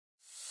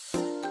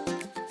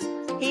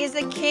He is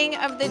the king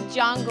of the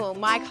jungle,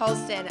 Mike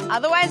Holston,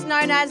 otherwise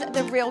known as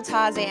the Real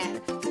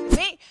Tarzan.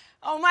 Me?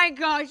 Oh my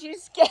gosh, you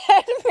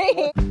scared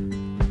me.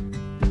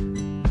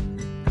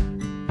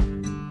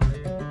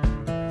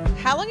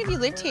 How long have you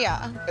lived here?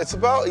 It's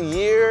about a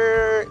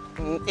year,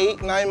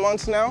 8, 9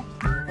 months now.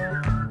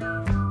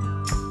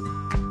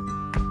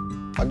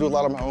 I do a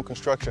lot of my own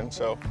construction,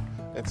 so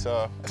it's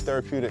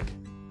therapeutic.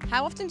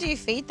 How often do you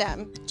feed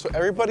them? So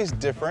everybody's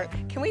different.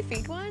 Can we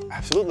feed one?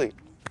 Absolutely.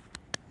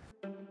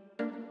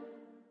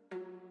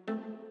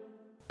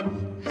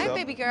 Hi,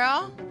 baby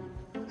girl.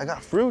 I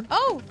got fruit.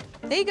 Oh,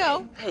 there you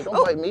go. Hey,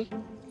 don't bite me.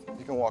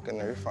 You can walk in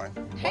there, you're fine.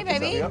 Hey, Walk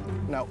baby. Up.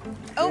 No,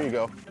 Oh. there you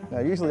go. Now,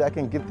 usually I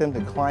can get them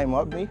to climb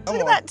up me. Look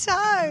at that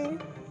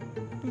tongue.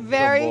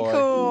 Very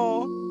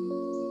cool.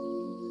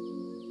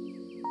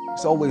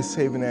 It's always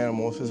saving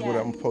animals is what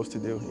I'm supposed to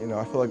do. You know,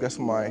 I feel like that's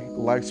my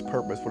life's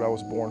purpose, what I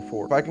was born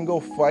for. If I can go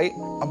fight,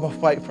 I'm gonna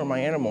fight for my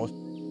animals.